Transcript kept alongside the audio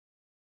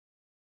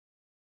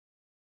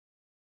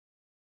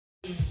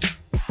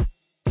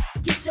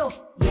Get your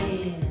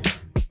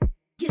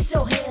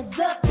hands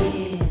up,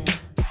 yeah.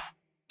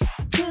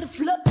 To the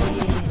floor,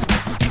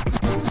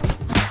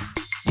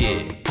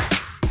 yeah.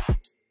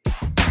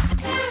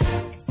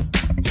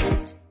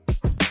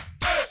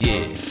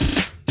 Yeah.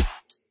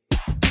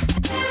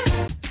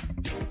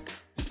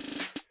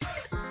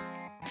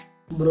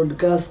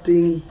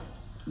 Broadcasting,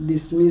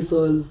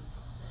 dismissal,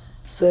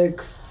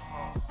 sex,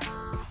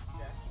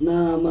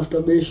 na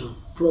masturbation,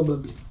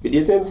 probably.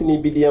 BDSM si ni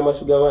bidi ya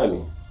mashuga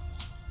mami?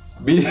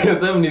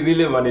 BDSM ni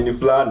zile manini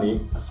fulani.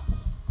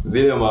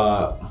 Zile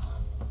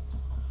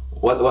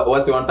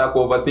what's want to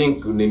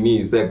overthink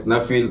nini sex. Na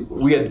feel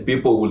weird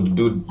people will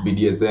do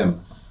BDSM.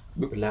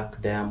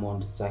 Black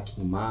diamond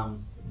sucking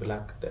moms,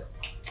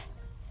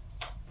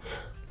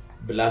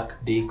 black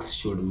dicks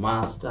should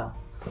master.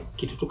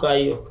 Kitu tuka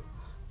hiyo.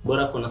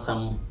 Bora kuna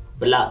some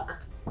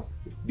black.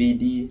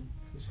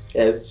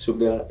 BDS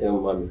sugar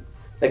mami.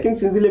 Lakini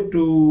sinzile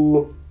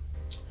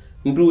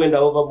mtu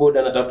wenda overboard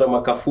anatafuta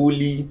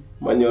makafuli,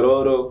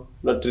 manyororo,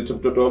 na treat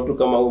mtoto wa mtu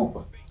kama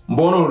umpa.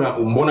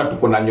 Mbona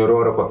tuko na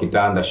nyororo kwa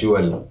kitanda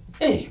surely?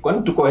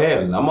 Kwani tuko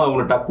hell ama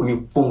unataka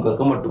kunifunga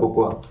kama tuko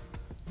kwa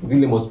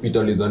zile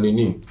hospitali za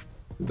nini?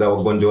 Za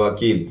wagonjwa wa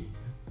akili.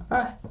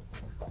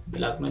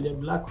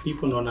 Black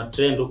people know na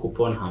trend huko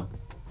Pornhub.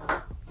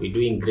 We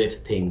doing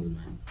great things,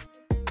 man.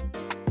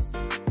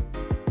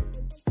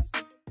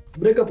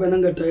 Break up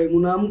enanga time,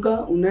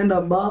 unaamka,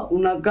 unaenda bar,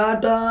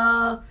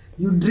 unakata,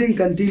 you drink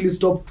until you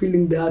stop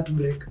feeling the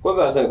heartbreak.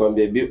 Kwanza acha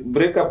nikwambie,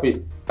 break up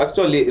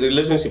actually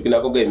relationship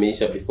inakoga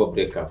imeisha before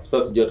break up.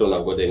 Sasa sijui hata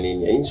unangoja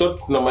nini. In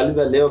short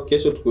tunamaliza leo,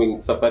 kesho tuko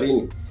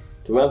safarini.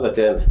 Tumeanza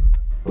tena.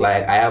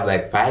 Like I have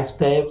like 5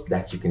 steps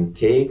that you can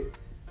take.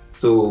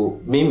 So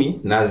mimi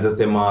naweza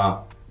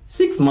sema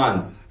 6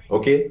 months,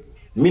 okay?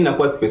 Mimi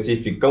nakuwa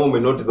specific. Kama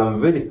umenotice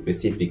I'm very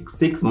specific.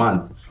 6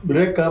 months.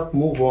 Break up,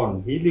 move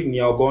on. Healing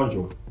ni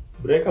ugonjwa.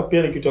 Break up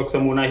pia ni kitu ya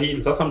kusema una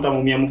heal. Sasa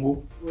mtamumia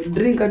mguu.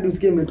 Drink hadi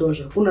usikie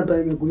imetosha. Kuna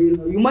time ya kuheal.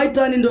 You might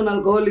turn into an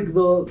alcoholic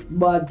though,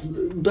 but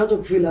utaanza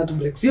kufeel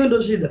heartbreak. Sio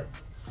ndo shida.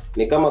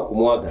 Ni kama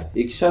kumwaga.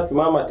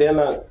 Ikishasimama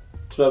tena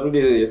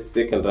tunarudi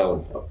second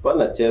round.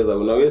 Hapana cheza,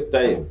 una waste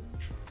time.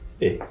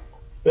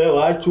 Wewe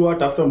waachwa,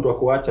 tafuta mtu wa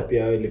kuacha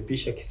pia wewe,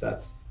 lipisha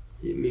kisasi.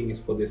 Healing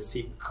is for the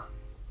sick.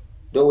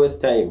 Don't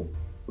waste time.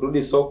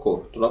 Rudi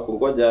soko,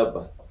 tunakungoja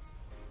hapa.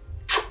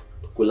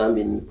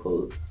 Tukulambi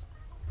nipples.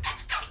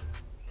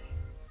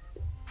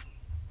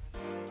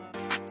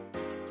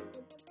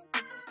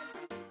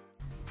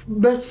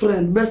 Best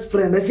friend.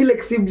 I feel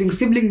like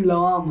sibling ni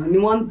lawama. Ni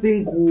one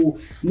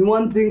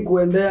thing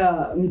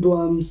kuendea mtu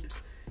wa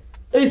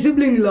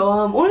sibling ni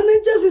lawama.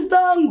 Unanecha sister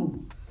yangu.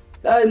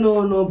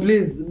 No,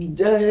 please.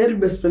 Help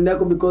best friend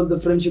yako because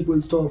the friendship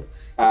will stop.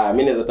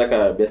 Mimi naweza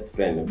taka best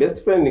friend.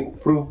 Best friend ni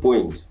prove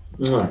point.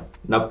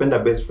 Napenda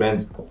best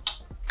friends.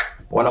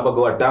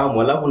 Wanakuwa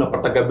watamu, alafu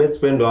unapata best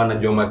friend ndo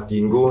anajua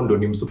mastingo, ndo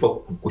ni msupa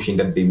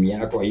kushinda demi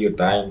yako hiyo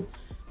time.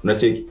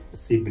 Unacheki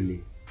Sibling.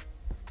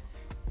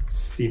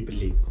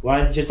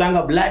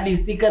 Wanachanga blood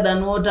is thicker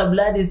than water,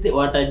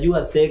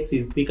 watajua sex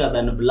is thicker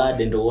than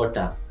blood and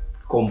water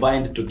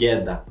combined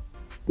together.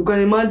 You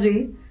can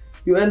imagine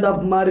you end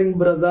up marrying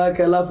brother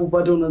yake alafu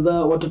upate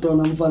unazaa watoto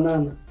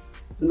wanamfanana.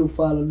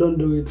 Unufala, don't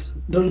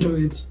do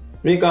it.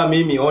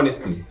 Mimi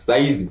honestly,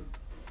 saizi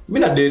mimi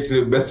na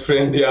date best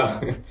friend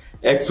ya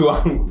ex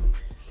wangu.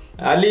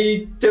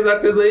 Alicheza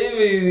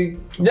hivi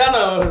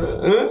kijana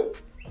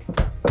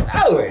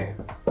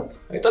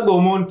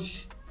aitago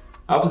Monty.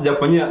 Hapo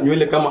sijafanyia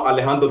nywele kama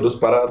Alejandro Dos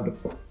Parado.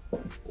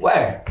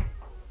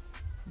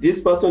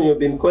 This person you've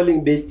been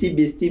calling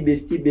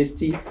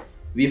bestie.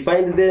 We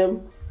find them,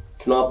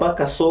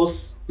 tunawapaka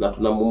sauce na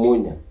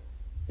tunamumunya.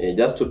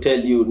 Just to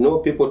tell you, no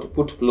people to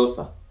put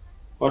closer.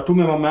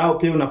 Watume mama yao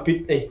pia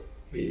unapita.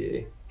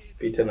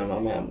 Pita na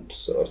mama ya mtu,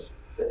 sorry.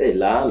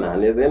 Laana,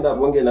 anaweza enda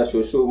bonge na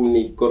shosho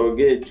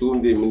mnikoroge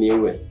chumvi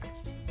mniue.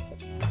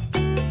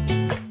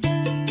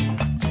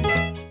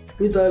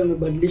 Peter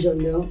nimebadilisha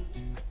leo.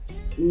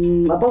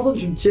 A person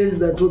should change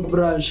their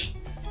toothbrush.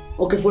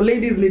 Okay, for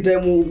ladies ni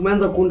time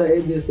umeanza kuunda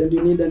edges and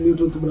you need a new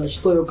toothbrush.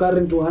 So your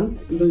current one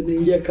ndio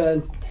inaingia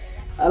kazi.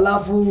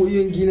 Alafu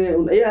hiyo nyingine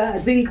I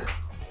think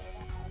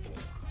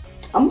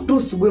I'm too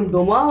sugue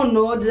mdomo.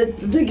 No,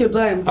 take your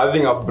time.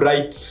 Having a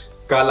bright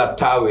color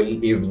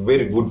towel is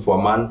very good for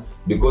a man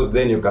because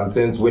then you can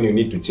sense when you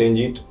need to change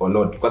it or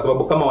not. Kwa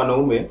sababu kama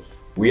wanaume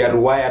we are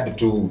wired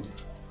to,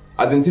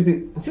 as in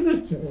sisi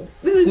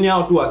ni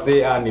hao tu wase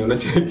yani,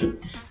 unacheki.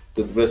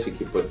 Toothbrush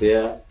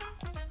ikipotea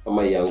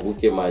kama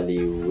ianguke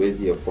mali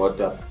uwezi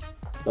yafuata,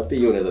 na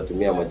pia unaweza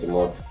tumia maji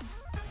moto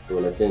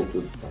una change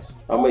toothbrush.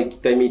 Ama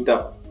ikitime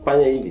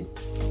itafanya hivi,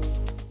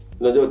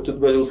 unajua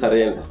toothbrush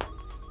usarenda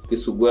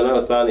kisugua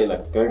nayo sana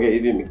inakanga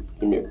hivi,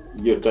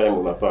 hiyo time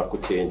unafaa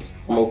kuchange.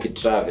 Kama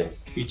ukitravel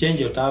you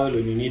change your towel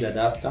when you need a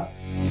duster.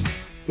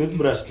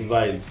 Toothbrush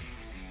vibes.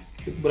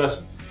 Toothbrush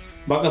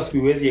mpaka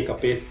siwezi eka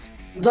paste.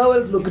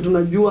 Towels ndo kitu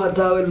najua,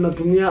 towel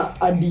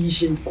unatumia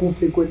addition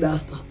kufe kwa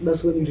duster.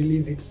 That's when you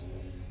release it.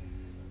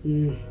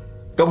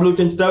 kabla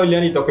uchange towel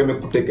yani itakuwa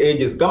imekutake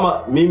ages.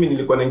 Kama mimi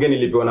nilikuwa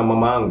nilipewa na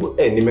mama yangu,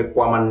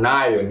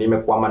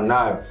 nimekwama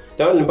nayo.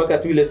 Towel mpaka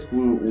tu ile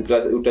siku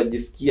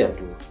utajisikia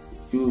tu.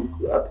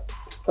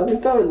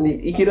 Towel ni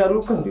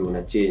ikiraruka ndio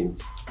una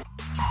change.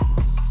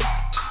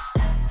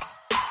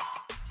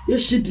 Hiyo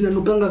shit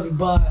inanukanga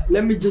vibaya.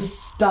 Let me just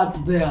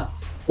start there.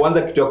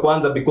 Kwanza kitu ya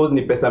kwanza, because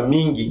ni pesa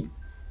mingi,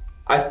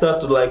 I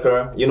start to like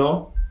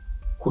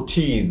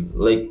kutease,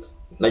 like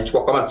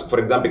nachukua kama for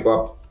example kwa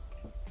hapo.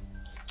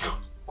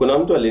 Kuna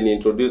mtu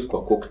aliniintroduce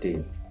kwa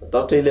cocktails.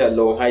 Tafuta ile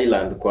Long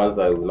Island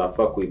kwanza,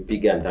 unafaa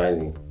kuipiga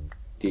ndani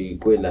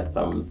ikuwe na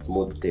some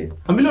smooth taste.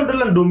 $1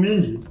 million ndo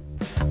mingi.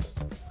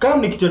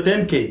 Kama ni kitu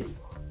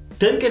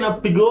 10k na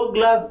piga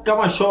glass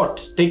kama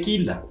shot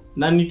tequila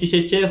na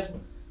nitishe chess.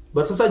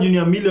 But sasa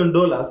junior $1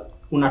 million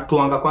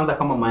unatuanga kwanza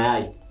kama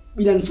mayai.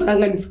 Bila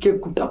nifanyanga nisikie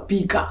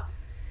kutapika.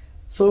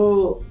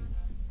 So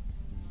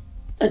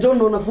I don't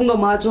know, nafunga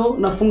macho,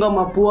 nafunga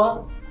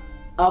mapua,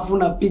 afu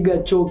napiga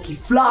choki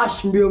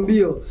flash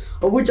mbio.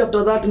 Of which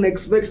after that na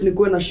expect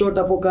nikuwe na shot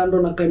hapo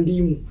kando na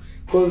kandimu,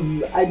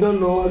 cause I don't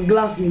know,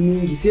 glass ni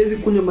mingi, siwezi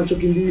kunywa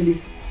machoki mbili.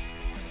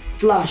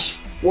 Flash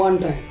one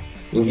time.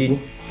 Ingine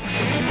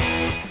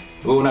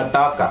wewe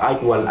unataka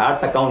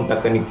hata kama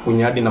unataka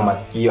nikunywa hadi na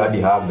masikio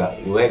hadi haga,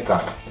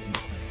 weka.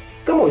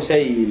 Kama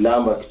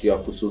ushailamba kitu ya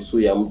kususu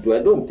ya mtu,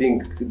 I don't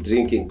think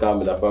drinking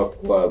kama inafaa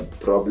kuwa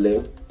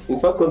problem. In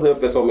fact kwanza hiyo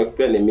pesa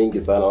umekupea ni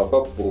mingi sana,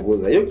 wafaa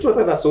kupunguza. Hiyo kitu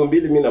hata na so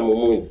mbili mimi na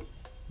mumuni.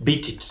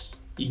 Beat it.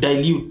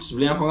 Dilute.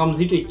 Vile inakuwa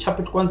mzito,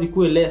 ichape tu kwanza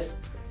ikuwe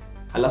less.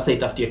 Alasa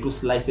itafutie 2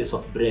 slices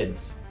of bread.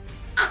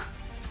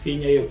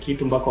 Finya hiyo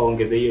kitu mpaka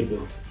waongeze hiyo do.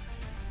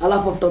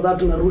 Alafu after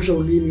that unarusha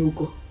ulimi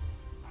huko.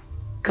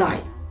 Kai.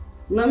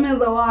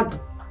 Unameza watu.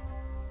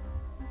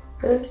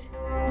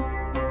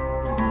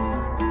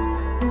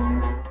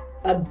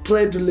 I'd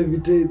try to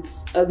levitate,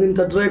 as in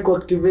to try to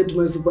activate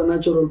my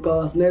supernatural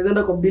powers. Na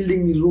enda kwa building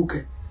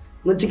niruke.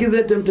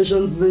 Unachikiza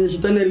temptations zenye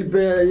shetani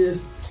alipea, yes,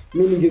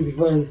 mimi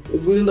ningezifanya.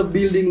 If we enda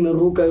building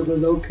naruka,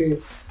 because okay,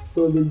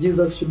 so the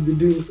Jesus should be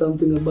doing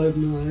something about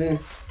now,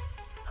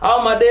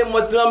 Au madem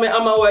wasimame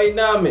ama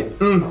wainame.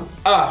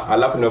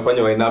 Alafu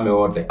niwafanye wainame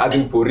wote. As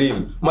in for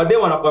real.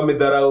 Madem wanakuwa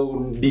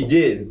medharau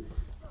DJs.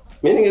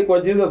 Mimi ningekuwa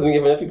Jesus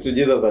ningefanya kitu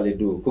Jesus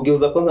alidu.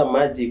 Kugeuza kwanza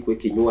maji kwa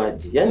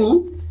kinywaji.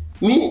 Yaani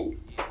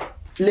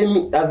let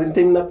me, as in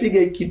time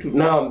napiga kitu,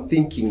 now I'm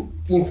thinking,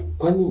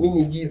 kwani mimi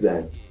ni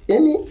Jesus?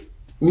 Yaani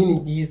mimi ni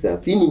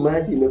Jesus. Hii ni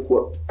maji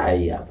imekuwa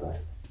hapa.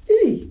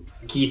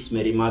 Kiss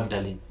Mary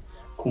Magdalene.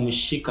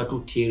 Kumshika tu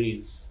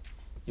tears.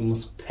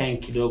 Imuspank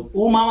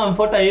kidogo. Mama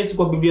mfuata Yesu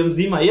kwa Biblia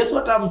mzima. Yesu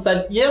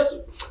atamsali.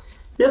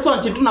 Yesu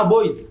anachitu na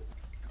boys.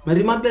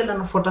 Mary Magdalene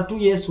anafuata tu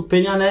Yesu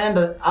penye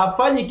anaenda.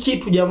 Afanye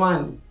kitu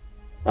jamani.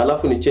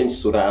 Alafu ni change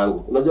sura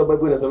yangu. Unajua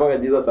Bible inasema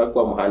Jesus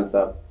hakuwa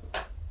handsome.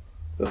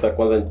 Sasa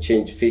kwanza ni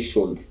change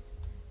facials.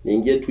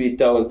 Niingie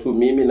Twitter tu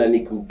mimi na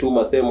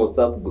nikimtuma same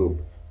WhatsApp group.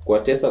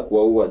 Kuwatesa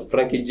kuwaua.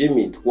 Frankie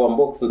Jimmy tukua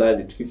box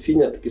ndani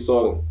tukifinya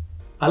tukisonga.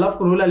 Alafu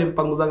kuna yule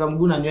alimpanguzanga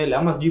mguu na nywele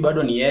ama sijui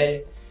bado ni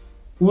yeye.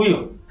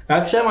 Huyo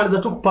akishamaliza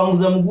tu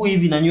kupanguza mguu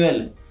hivi na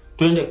nywele,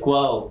 twende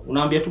kwao.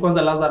 Unaambia tu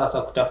kwanza Lazarus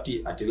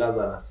akutafutie, ati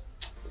Lazarus.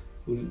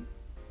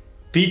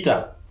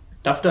 Peter,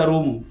 tafuta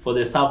room for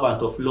the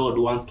servant of Lord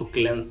wants to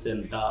cleanse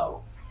and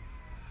thou.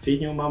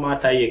 Finyo mama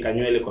hata yeye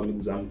kanywele kwa miguu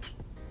za mtu.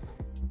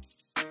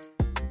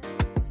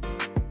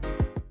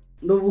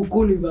 Ndovu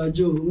kuni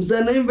bajo.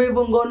 Msana imba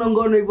hivyo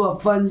ngono hivyo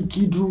afanyi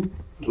kitu.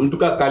 Mtu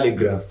ka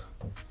calligraph.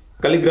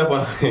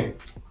 Calligraph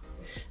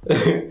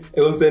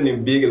msana ni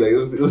big, like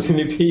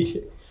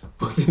usinipige.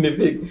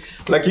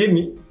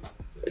 Lakini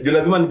juu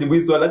lazima nijibu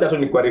hii swali, hata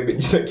nikuharibie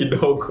jina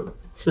kidogo.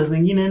 Sasa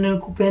zingine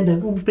nakupenda,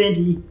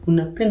 umpendi,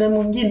 unapenda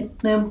mwingine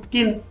na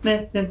mwingine.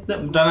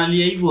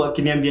 Mtanalia hivyo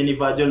akiniambia ni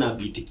vajo na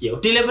kuitikia.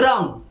 Otile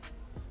Brown.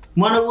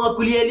 Mwana wa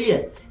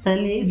kulialia.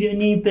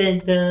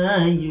 Alivyonipenda.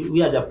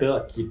 Huyu hajapewa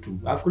kitu.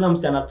 Hakuna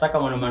msichana anataka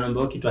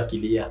mwanamke kitu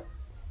akilia.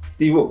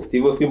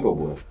 Steve simple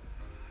boy.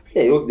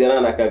 Huyo kijana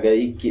anakaga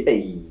hiki.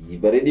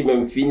 Baridi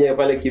imemfinya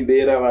pale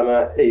Kibera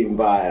wana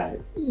mbaya.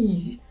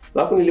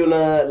 Alafu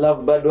niliona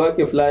love bird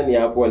wake fulani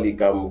hapo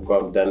alikam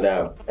kwa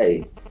mtandao.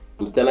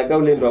 Msichana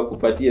kaule ndo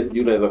akupatie,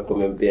 sijui unaweza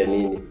kumempea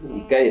nini.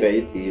 Ikai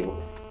rahisi hivyo.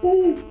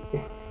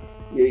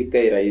 Hiyo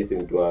ikai rahisi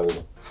mtu wangu.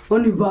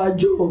 Oni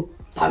vajo.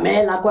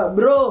 Pamela kwa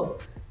bro.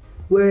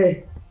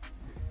 We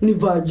ni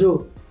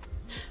vajo.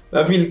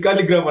 Na feel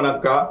calligraph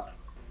anakaa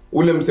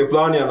ule mse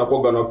fulani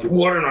anakoga na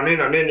kibora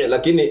na nini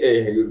lakini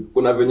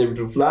kuna venye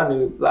vitu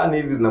fulani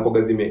hivi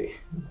zinakoga zime,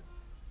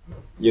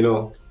 you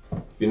know.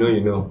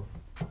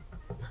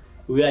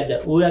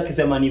 Huyu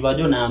akisema ni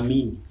vajo na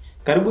amini.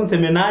 Karibu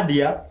niseme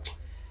Nadia.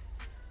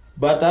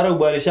 Batara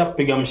ubarisha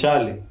kupiga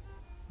mshale.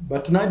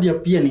 But Nadia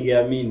pia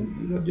ningeamini.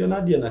 Unajua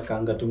Nadia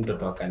anakaanga tu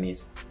mtoto wa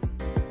kanisa.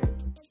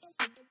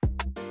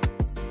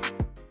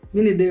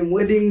 Mini dem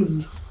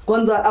weddings.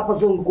 Kwanza hapa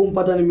sio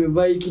kumpata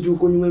nimevai kitu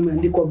huko nyuma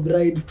imeandikwa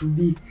bride to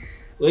be.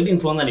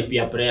 Weddings wanga ni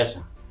peer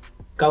pressure.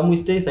 Kama we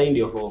stay side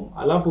ndio form.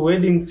 Alafu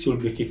weddings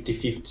should be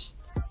 50-50.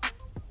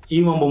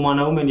 hii mambo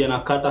mwanaume ndiye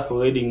anakata for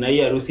wedding na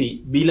hii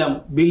harusi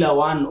bila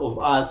one of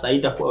us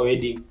haitakuwa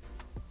wedding.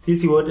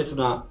 Sisi wote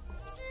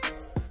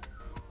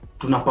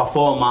tuna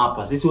perform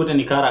hapa. Sisi wote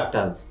ni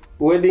characters.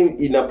 Wedding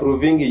ina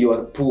proving you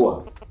are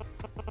poor.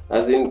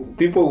 As in,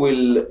 people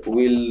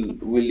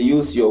will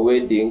use your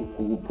wedding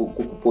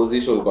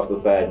position kwa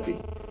society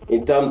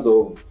in terms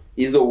of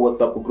hizo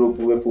WhatsApp group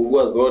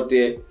umefungua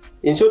zote.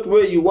 In short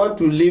way, you want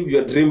to live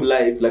your dream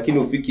life lakini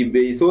ufiki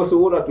bei.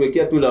 So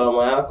unatuwekea tu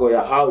lawama yako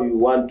ya how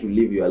you want to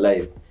live your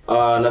life.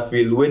 Na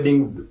feel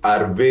weddings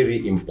are very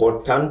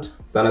important.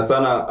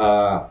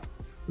 Sana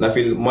na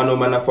feel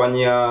mwanaume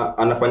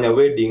anafanya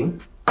wedding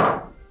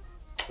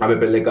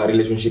amepeleka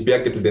relationship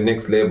yake to the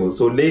next level.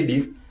 So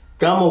ladies,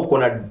 kama uko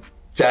na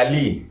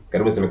chali,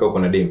 karibu nisemeka uko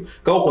na dem.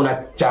 Kama uko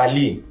na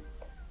chali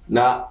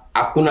na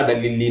hakuna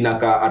dalili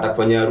na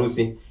atakufanyia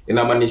harusi,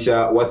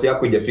 inamaanisha wathi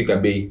yako haijafika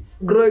bei.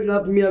 Growing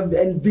up, me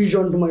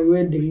envisioned my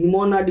wedding.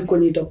 Nimeona hadi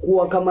kwenye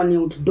itakuwa kama ni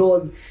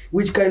outdoors,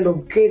 which kind of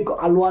cake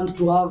I'll want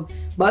to have.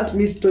 But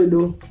me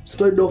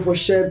stoido for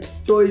shit,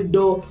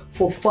 stoido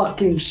for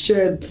fucking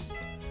shit.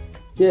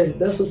 Yeah,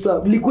 that's what's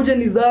up. Nikuje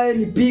nizae,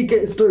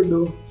 nipike,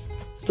 stoido.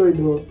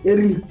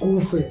 Eri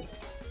nikufe.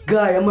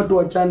 Guy, ama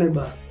tuachane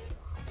basi.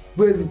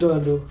 Wezi toa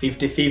do.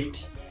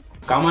 50-50.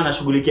 Kama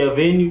anashughulikia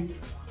venue,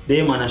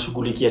 dem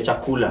anashughulikia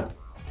chakula.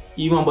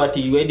 Hii mambo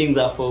ati weddings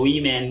are for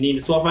women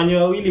nini? So wafanye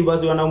wawili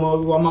basi,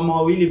 mama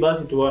wawili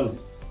basi tuone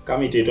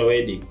kama itaitwa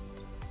wedding.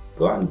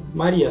 Go on,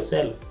 marry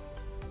yourself.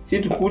 Si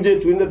tukuje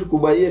tuende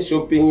tukubaie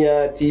shopping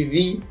ya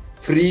TV,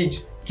 fridge,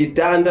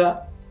 kitanda.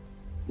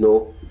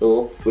 No,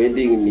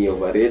 wedding ni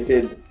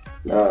overrated.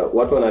 Na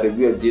watu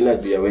wanareview jina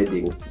juu ya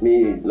weddings.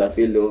 Mi na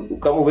feel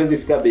kama huwezi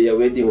fika bei ya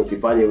wedding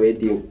usifanye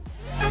wedding.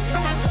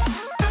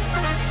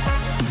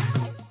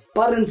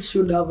 Parents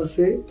should have a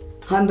say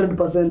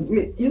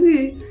 100%. You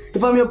see,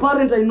 if I'm your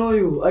parent, I know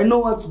you. I know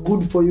what's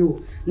good for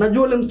you.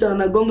 Najua ule msichana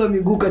anagonga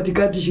miguu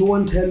katikati, she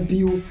won't help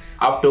you.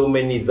 After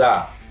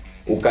umenizaa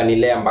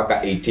ukanilea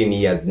mpaka 18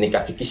 years,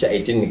 nikafikisha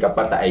 18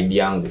 nikapata ID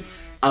yangu.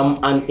 I'm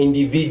an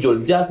individual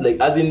just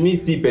like as in me,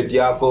 si pet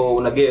yako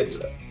una get.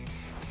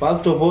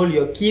 First of all,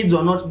 your kids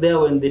were not there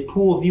when the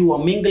two of you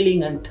were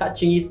mingling and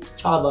touching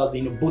each other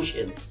in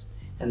bushes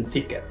and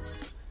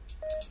thickets.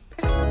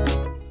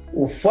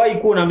 Ufai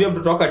kuwa unaambia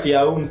mtoto wako ati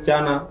ya huyu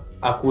msichana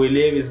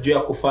akuelewi sijui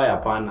akufai,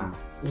 hapana.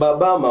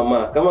 Baba,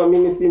 mama, kama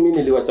mimi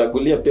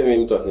niliwachagulia, pia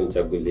mimi mtu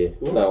asinichagulie.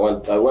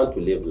 I want to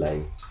live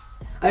life.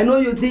 I know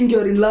you think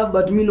you're in love,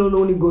 but me no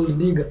only gold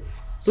digger.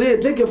 So yeah,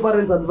 take your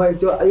parents'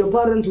 advice. Your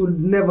parents will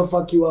never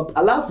fuck you up.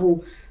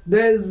 Alafu,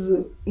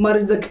 there's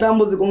marriage za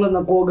kitambo zikonga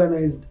na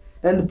organized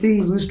and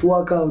things used to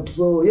work out.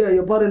 So yeah,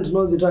 your parent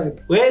knows your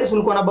type. Wewe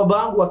ulikuwa na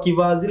babangu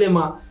akivaa zile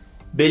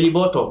belly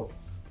bottom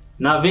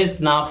na vest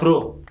na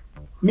afro.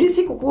 Mimi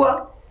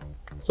sikukua.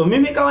 So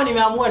mimi kama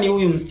nimeamua ni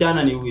huyu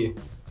msichana ni huyu.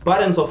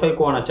 Parents wafai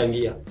kwa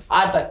wanachangia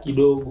hata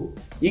kidogo.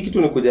 Hii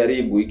kitu ni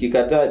kujaribu,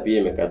 ikikataa pia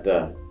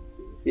imekataa.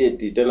 Si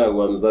eti tena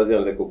kwa mzazi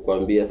anze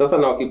kukuambia. Sasa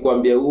na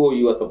wakikwambia huo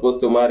you are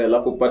supposed to marry,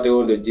 alafu upate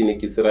huo ndio jini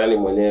kisirani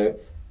mwenyewe.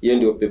 Hiyo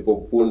ndio pepo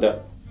punda.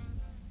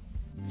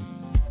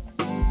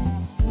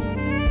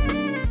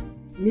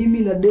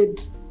 Mimi na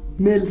date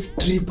male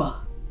stripper.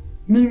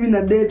 Mimi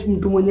na date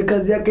mtu mwenye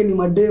kazi yake ni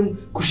madem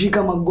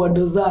kushika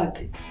magwado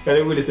zake.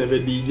 Karibu niseme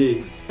DJ.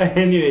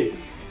 Anyway,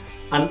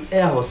 an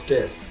air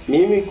hostess.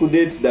 Mimi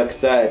kudate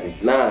daktari,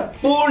 nurse,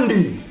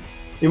 Fundi.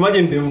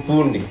 Imagine dem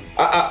fundi.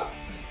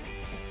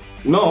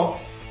 No,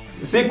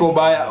 siko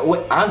baya.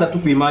 Anza tu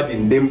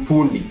kuimagine dem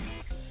fundi.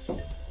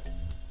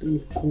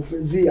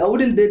 Kufezi. I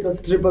wouldn't date a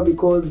stripper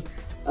because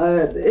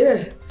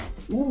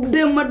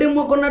madem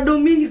wako na do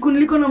mingi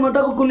kuniliko na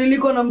matako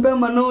kuniliko na mpea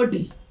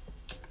manoti.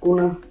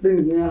 Kuna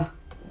thing yeah.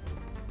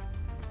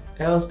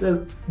 Air hostess,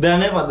 they are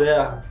never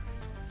there.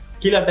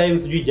 Kila time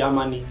sijui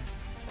Germany,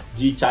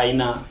 sijui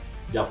China,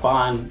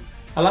 Japan.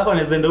 Alafu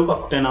anazenda huko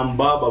kutana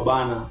mbaba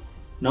bana.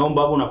 Na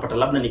mbaba unapata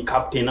labda ni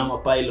captain ama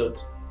pilot.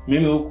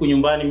 Mimi huku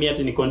nyumbani mimi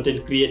ati ni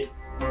content creator.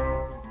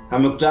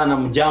 Amekutana na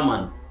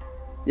Mgerman.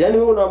 Yaani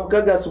wewe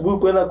unamkaga asubuhi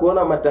kwenda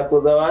kuona matako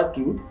za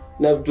watu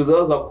na vitu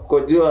zao za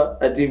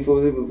kukojoa ati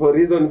for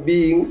reason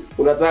being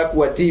unataka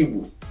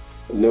kuwatibu.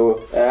 No.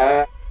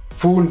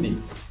 Fundi.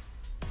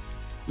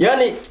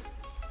 Yaani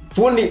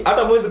fundi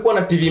hata mwezi kuwa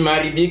na TV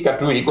maribika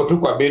tu iko tu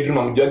kwa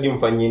bedroom mjuagi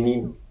mfanyie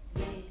nini.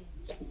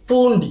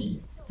 Fundi.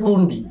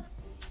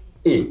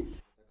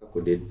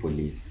 Kudate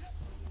police.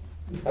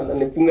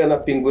 Ananifunga na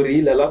pinguri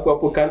ile alafu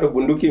hapo kando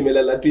bunduki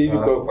imelala tu hivi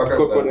kwa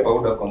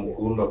powder kwa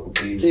mkundo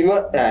kupili.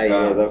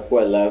 Inaweza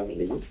kuwa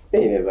lovely.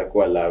 Inaweza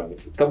kuwa lovely.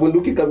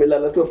 Kabunduki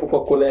kamelala tu hapo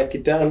kwa kona ya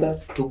kitanda,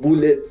 2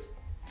 bullets,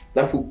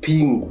 alafu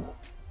pingu.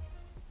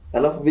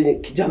 Alafu venye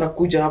kijana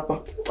kuja hapa,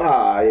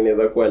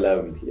 inaweza kuwa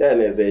lovely.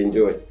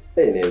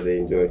 Inaweza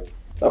enjoy.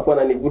 Alafu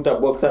ananivuta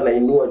box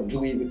anainua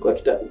juu hivi kwa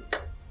kitanda.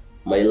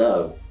 My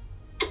love.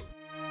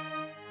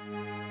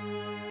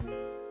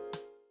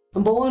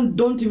 Number 1,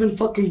 don't even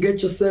fucking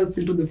get yourself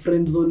into the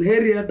friend zone.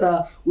 Heri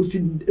hata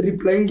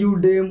replying you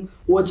dem,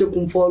 wache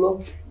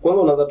kumfollow.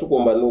 Kwanza unaanza tu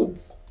kuomba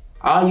nudes.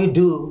 All you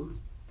do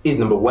is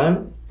number 1,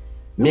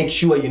 make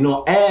sure you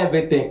know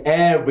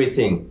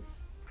everything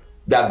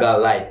that girl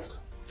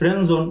likes.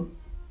 Friend zone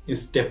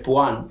is step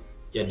 1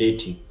 ya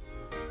dating.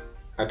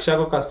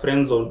 Akishako kwa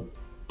friend zone,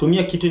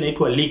 tumia kitu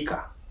inaitwa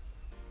lika.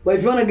 But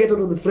if you want to get out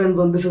of the friend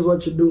zone, this is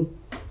what you do.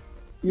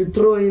 You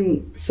throw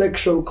in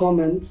sexual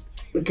comments,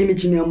 lakini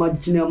chini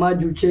ya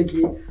maji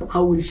ucheki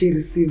how will she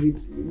receive it.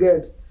 You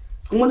get?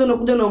 Siku moja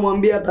unakuja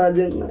unamwambia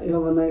ataje, you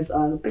have a nice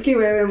ass. Lakini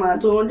wewe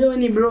mato, unajua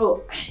ni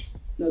bro.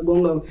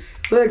 Nagonga.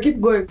 So yeah, keep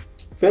going.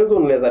 Friends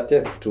unaweza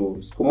test tu.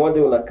 Siku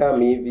moja unakaa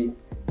hivi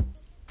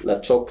na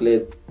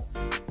chocolates.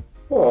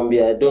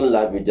 Mwambia I don't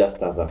love you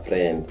just as a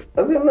friend.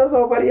 Sasa unaweza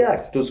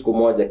overreact tu siku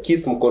moja,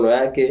 kiss mkono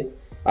yake,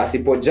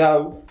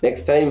 asipojam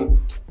next time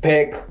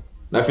peck.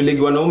 Na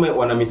filigi wanaume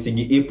wana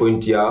misigi hii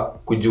point ya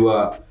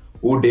kujua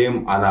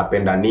udem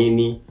anapenda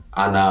nini,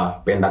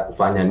 anapenda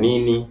kufanya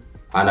nini,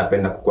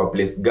 anapenda kukua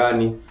place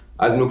gani.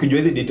 As in ukijua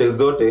hizi details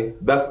zote,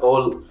 that's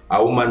all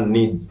a woman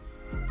needs.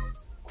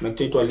 Kuna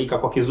kitu inaitwa lika,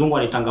 kwa kizungu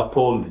anitanga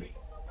pombe.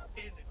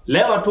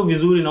 Lewa tu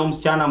vizuri na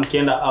msichana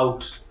mkienda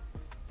out.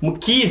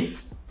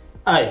 Mkiss.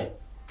 Ai.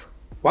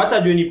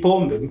 Wacha juu ni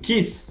pombe,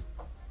 mkiss.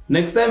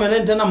 Next time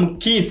anaenda tena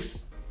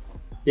mkiss.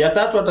 Ya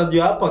tatu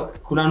atajua hapa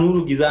kuna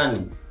nuru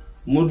gizani.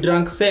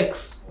 Mudrank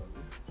sex.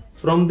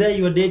 From there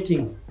you are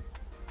dating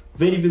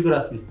very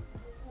vigorously.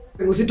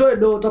 Usitoe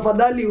do,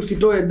 tafadhali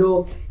usitoe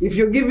do. If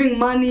you're giving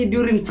money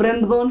during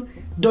friend zone,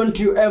 don't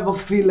you ever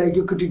feel like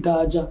you could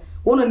itaja.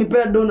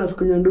 Unanipea do na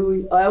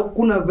sikunyandui.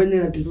 Hakuna venye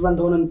na sasa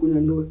ndaona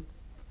nikunyandui.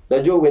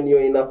 Najua when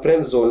you're in a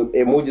friend zone,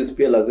 emojis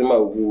pia lazima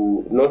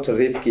not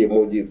risky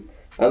emojis.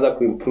 Anza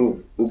kuimprove.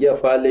 Ingia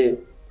pale,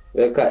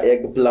 weka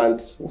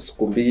eggplant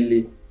siku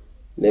 2.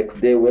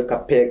 Next day weka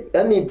peg.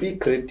 Yani be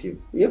creative.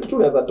 Hiyo kitu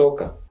unaweza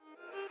toka.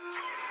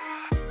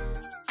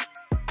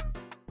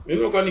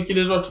 Mimi kwa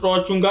nikiletwa watoto wa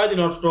wachungaji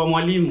na watoto wa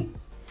mwalimu.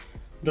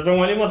 Mtoto wa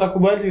mwalimu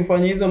atakubali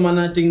ufanye hizo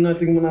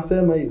nothing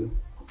mnasema hizo.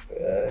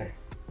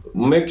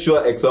 Make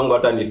sure ex wangu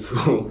hata nisu.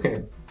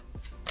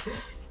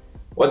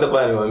 What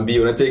the niwaambie,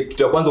 unacheki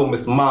kitu ya kwanza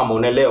umesimama,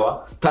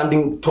 unaelewa?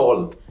 Standing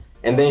tall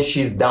and then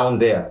she's down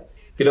there.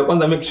 Kitu ya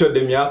kwanza make sure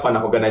demi yako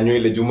anakoga na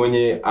nywele juu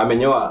mwenye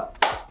amenyoa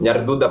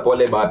nyarduda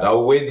pole but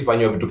hauwezi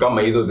fanywa vitu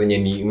kama hizo zenye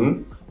ni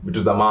vitu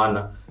za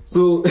maana.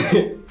 So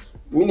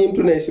mimi ni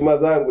mtu na heshima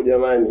zangu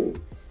jamani.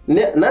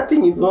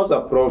 Nothing is not a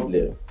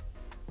problem.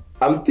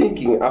 I'm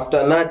thinking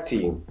after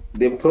nothing,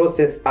 the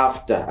process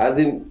after, as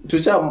in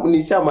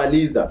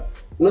nishamaliza.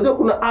 Unajua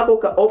kuna hapo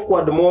ka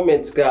awkward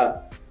moment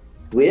ka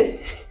we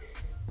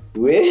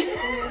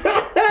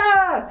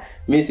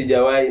mimi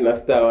sijawahi na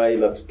sitawahi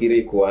na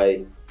sifikiri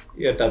kuwahi.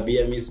 Hiyo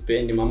tabia mimi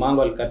sipendi.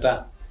 Mamangu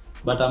alikataa,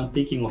 but I'm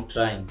thinking of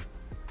trying.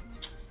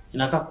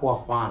 Inakaa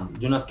kuwa fun.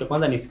 Juu nasikia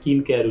kwanza ni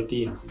skin care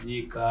routine.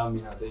 Sijui kama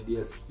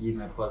inasaidia skin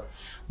na kwa.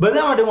 But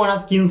then madem wana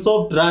skin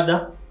soft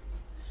rather.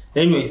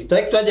 Anyway,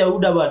 strike taja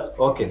uda but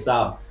okay,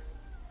 sawa.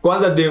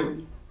 Kwanza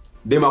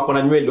dem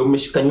akona nywele,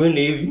 umeshika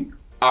nywele hivi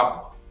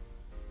hapa.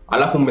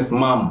 Alafu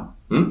umesimama.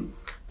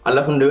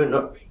 Alafu ndio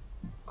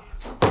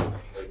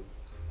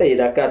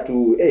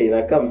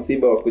inakaa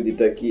msiba wa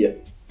kujitakia.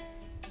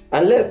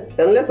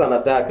 Unless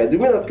anataka. Juu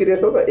mimi nafikiria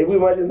sasa hebu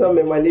imagine sasa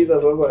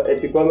mmemaliza sasa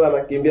eti kwanza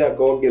anakimbia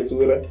akaoge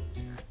sura.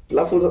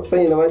 Alafu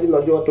sasa imagine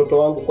unajua watoto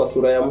wangu kwa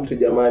sura ya mtu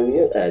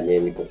jamani.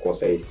 Ni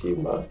kukosa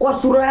heshima. Kwa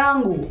sura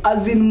yangu,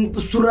 as in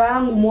sura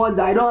yangu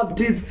moja, I don't have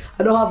tits,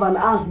 I don't have an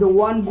ass. The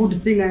one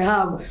good thing I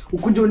have,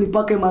 ukuje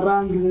unipake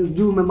marangi since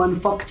do me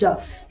manufacture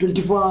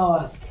 24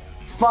 hours.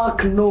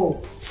 Fuck no.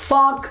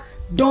 Fuck,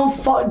 don't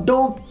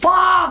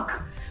fuck.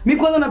 Mimi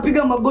kwanza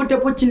napiga magoti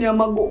hapo chini ya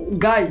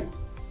guy.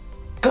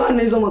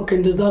 Kana hizo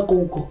makende zako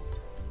huko.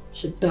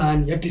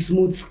 Shetani, ati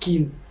smooth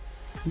skin.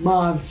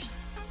 Mavi.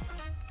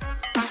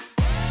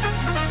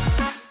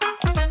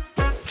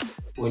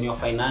 When you're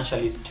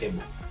financially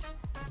stable,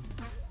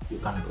 you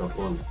can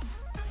propose.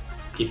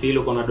 If you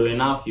look do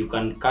enough, you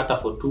can cater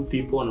for 2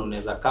 people na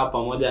unaweza kaa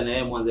pamoja na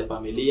yeye mwanze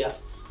familia,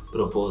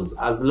 propose.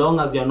 As long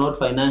as you're not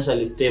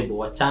financially stable,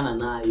 wachana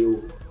nayo.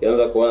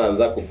 Kianza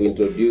kuanza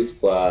kuintroduce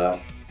kwa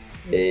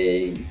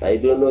I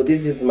don't know,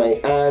 this is my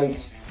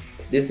aunt.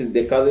 This is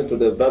the cousin to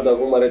the brother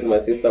who married my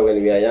sister when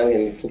we were young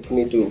and took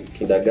me to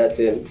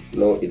kindergarten.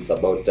 No, it's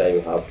about time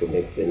you have to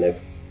make the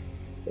next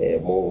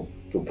move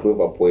to prove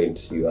a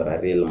point you are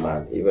a real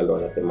man, even though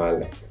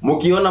wanasemanga.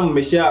 Mkiona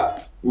mmesha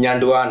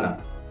nyanduana.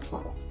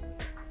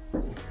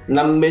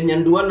 Na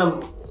mmenyanduana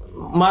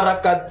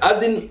mara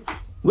as in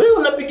wewe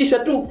unapigisha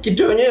tu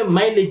kitu yenyewe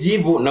mileage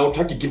hivyo na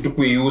utaki kitu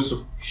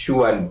kuihusu.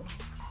 Surely.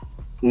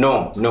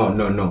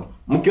 No.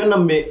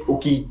 Mkiona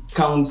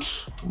ukicount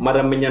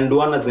mara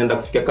mmenyanduana zinaenda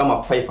kufika kama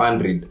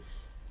 500.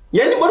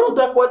 Yaani bado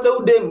utakuacha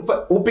udem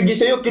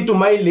upigisha hiyo kitu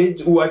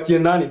mileage uachie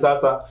nani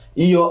sasa?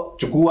 Hiyo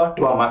chukua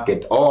to a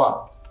market.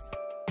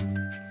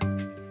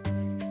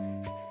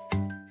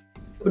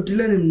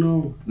 Otile ni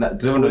mnono. Na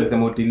ndio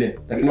nilisema Otile.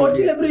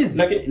 Otile breeze.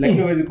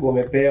 Lakini huwezi kuwa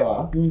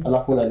umepewa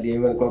alafu unalia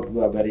hiyo kwa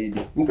kupigwa baridi.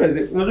 Mtu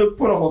unajua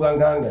kupona kwa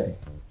ganganga.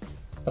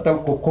 Hata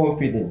uko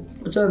confident.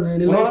 Acha na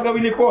ile. Unaona kama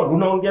ile Paul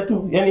unaongea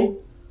tu, yani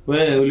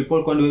Wewe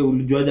ulipol kwani wewe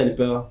ulijuaje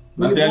alipewa?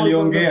 Na si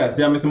aliongea,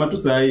 si amesema tu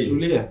saa hii.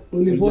 Tulia.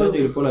 Ulipol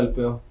Ulipol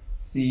alipewa.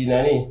 Si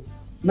nani?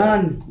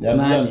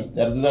 nani?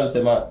 Nyaruza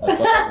alisema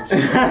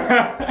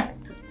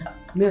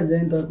Mimi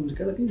hajaenda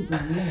kumshika lakini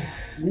sana.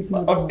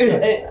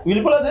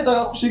 Ulipol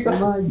anataka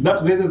kushika.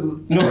 That raises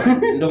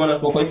Ndio maana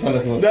kwa hiyo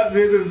anasema. that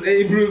raises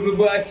a bruise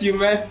about you,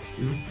 man.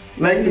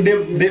 Like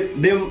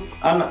them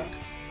ana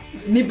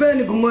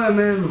Nipeni kungoa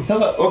meno.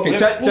 Sasa okay,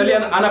 Charlie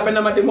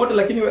anapenda matemoto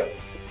lakini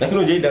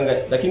hujaidanganya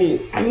lakini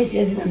Mimi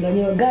siwezi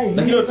danganywa guys.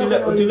 lakini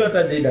utilo hata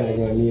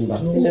hajaidanganya mimba.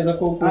 Inaweza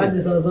kuwa ukweli. Aje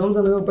sasa mtu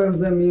anataka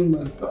mzee mimba.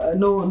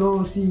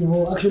 No si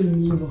hivyo, actually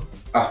ni hivyo.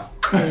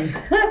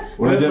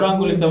 Wewe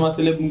Frank ulisema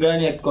celeb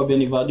gani akikwambia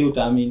ni vadi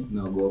utaamini?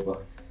 naogopa.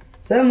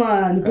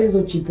 Sema nipe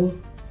hizo chipo.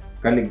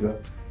 Calligraph.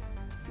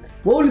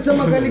 Wewe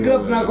ulisema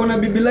calligraph na akona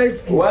bibi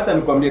lights. Hata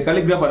nikwambia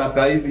Calligraph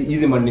anakaa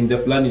hizi ninja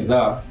fulani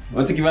za.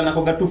 Unachikivana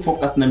anakoga tu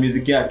focus na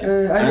music yake.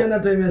 Hadi ana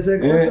time ya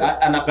sex.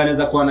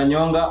 Anakaneza kwa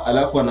ananyonga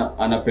alafu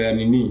anapea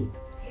nini?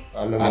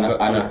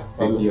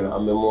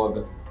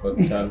 Amemwaga kwa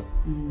kitano.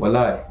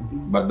 Wallahi,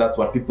 but that's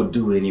what people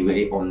do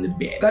anyway on the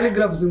bed.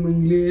 Calligraph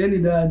simwingilie yani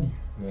daddy.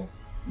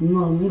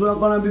 No, mtu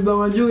akona bibi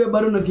majuu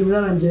bado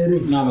unakimbizana na njeri.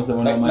 Na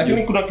amesema na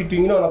Lakini kuna kitu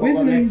kingine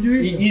wanakwambia.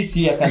 Hii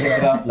si ya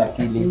calligraph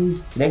lakini.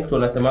 Ile kitu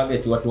wanasemaga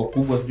eti watu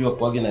wakubwa sijui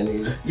wakuage na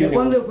nini. Ya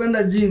kwanza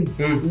kwenda gym.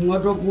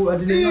 Watu waku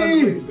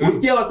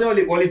Usikia wase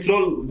wali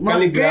troll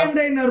Calligraph.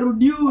 Makenda ina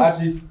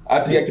reduce.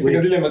 Ati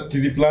akipiga zile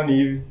tizi fulani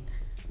hivi.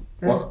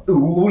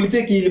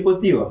 Uliteki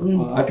ilipostiwa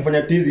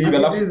akifanya tizi hivi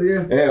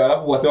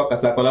alafu wase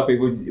wakasaka hapo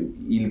hivyo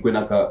ilikuwa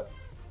naka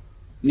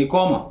ni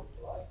koma.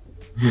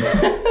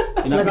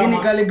 Lakini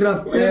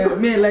calligraph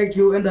me like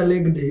you and a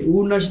leg day.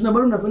 Unashinda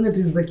bado unafanya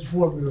tizi za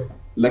kifua bro.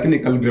 lakini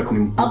Calligraph ni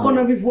mkubwa.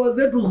 Akona vifua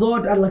zetu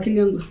zote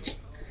lakini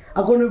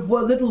akona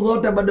vifua zetu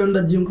zote bado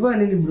enda gym. Kwa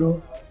nini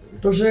bro?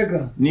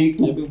 Tosheka.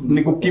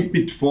 Ni ku keep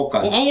it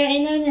focused.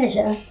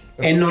 Inaonyesha.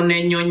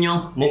 Enone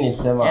nyonyo. Mimi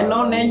nilisema.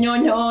 Enone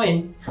nyonyo.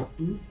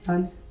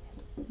 Nani?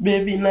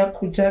 Baby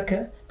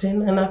nakutaka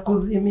tena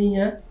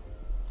nakuzimia.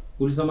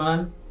 Ulisema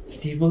nani?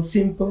 Steve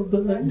Simple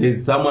Boy.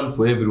 There's someone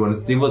for everyone.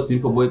 Steve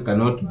Simple Boy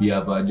cannot be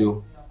a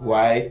vajo.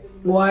 Why?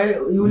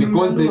 You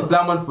Because there's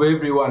someone for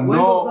everyone. When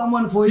No,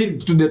 someone for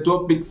stick to the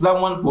topic.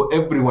 Someone for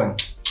everyone.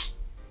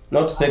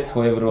 Not sex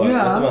for everyone.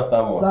 Nasema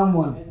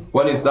someone.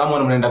 Kwani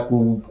someone mnaenda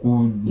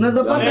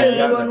Unaweza pata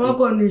everyone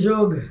wako ni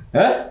shoga.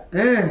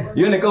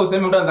 Hiyo ni kama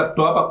useme mtu anaanza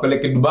kutoa hapa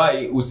kupeleka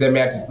Dubai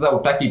useme ati sasa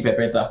utaki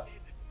pepeta.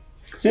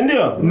 Si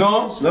ndio?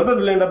 No, labda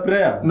tulienda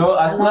prayer. No,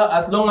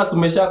 as long as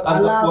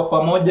umeshaanza kwa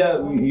pamoja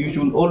you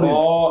should always.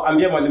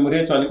 Ambia mwalimu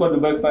Recho alikuwa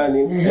Dubai kufanya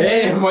nini?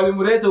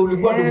 Mwalimu Recho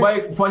ulikuwa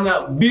Dubai kufanya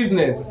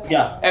business.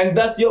 Yeah. And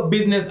that's your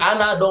business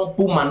and I don't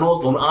put my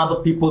nose on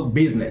other people's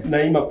business.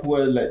 Na ima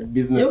poor like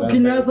business. Yo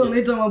kinyaso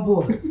unaita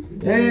mapua.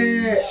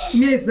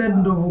 Me said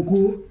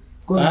ndovuku.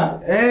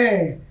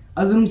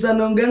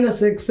 Azumsana onganga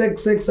sex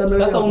ana.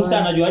 Sasa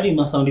umsana anajua hadi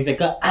ma sound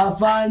effect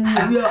afanyi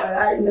hiyo.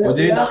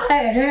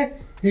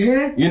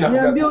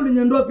 Niambia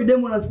ulinyandua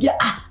pidemo nasikia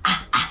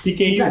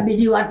CKU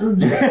itabidi watu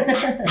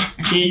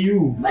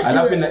KU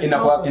alafu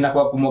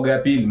inakuwa kumoga ya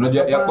pili.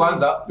 Unajua ya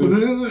kwanza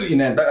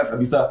inaenda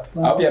kabisa.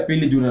 Alafu ya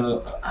pili juu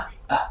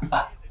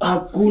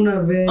hakuna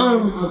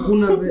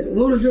wewe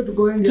unajua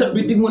tuko wengi.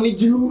 Itabidi mwoni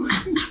juu.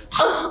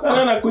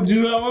 Ana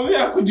kujua mami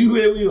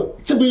akujue huyo.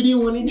 Itabidi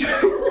mwoni juu.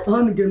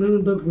 Ni kenano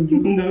nataka kujua.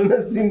 Ndio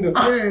nasindo.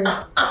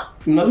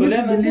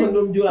 Natolea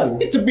ndio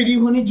mjuani. Itabidi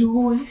mwoni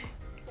juu.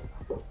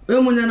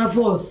 Wewe mwenye na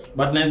force.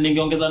 But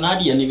ningeongeza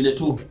Nadia ni vile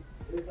tu.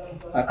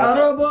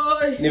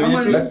 Aroboy.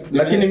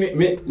 Lakini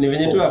ni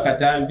venye tu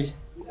akatambi.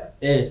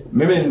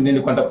 Mimi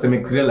nilikuwa nataka kusema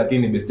X-ray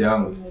lakini best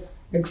yangu.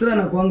 X-ray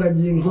na kuanga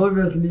jeans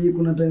obviously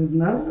kuna times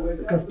na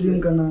custom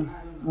kana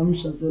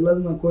amsha so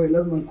lazima koe.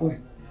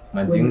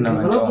 Majingu na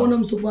alafu muona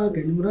msupa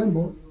wake ni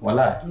mrembo.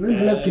 Wala.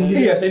 Unaendelea kukimbia.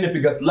 Hii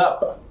ashainipiga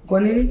slap.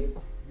 Kwa nini?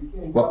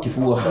 Kwa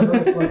kifua.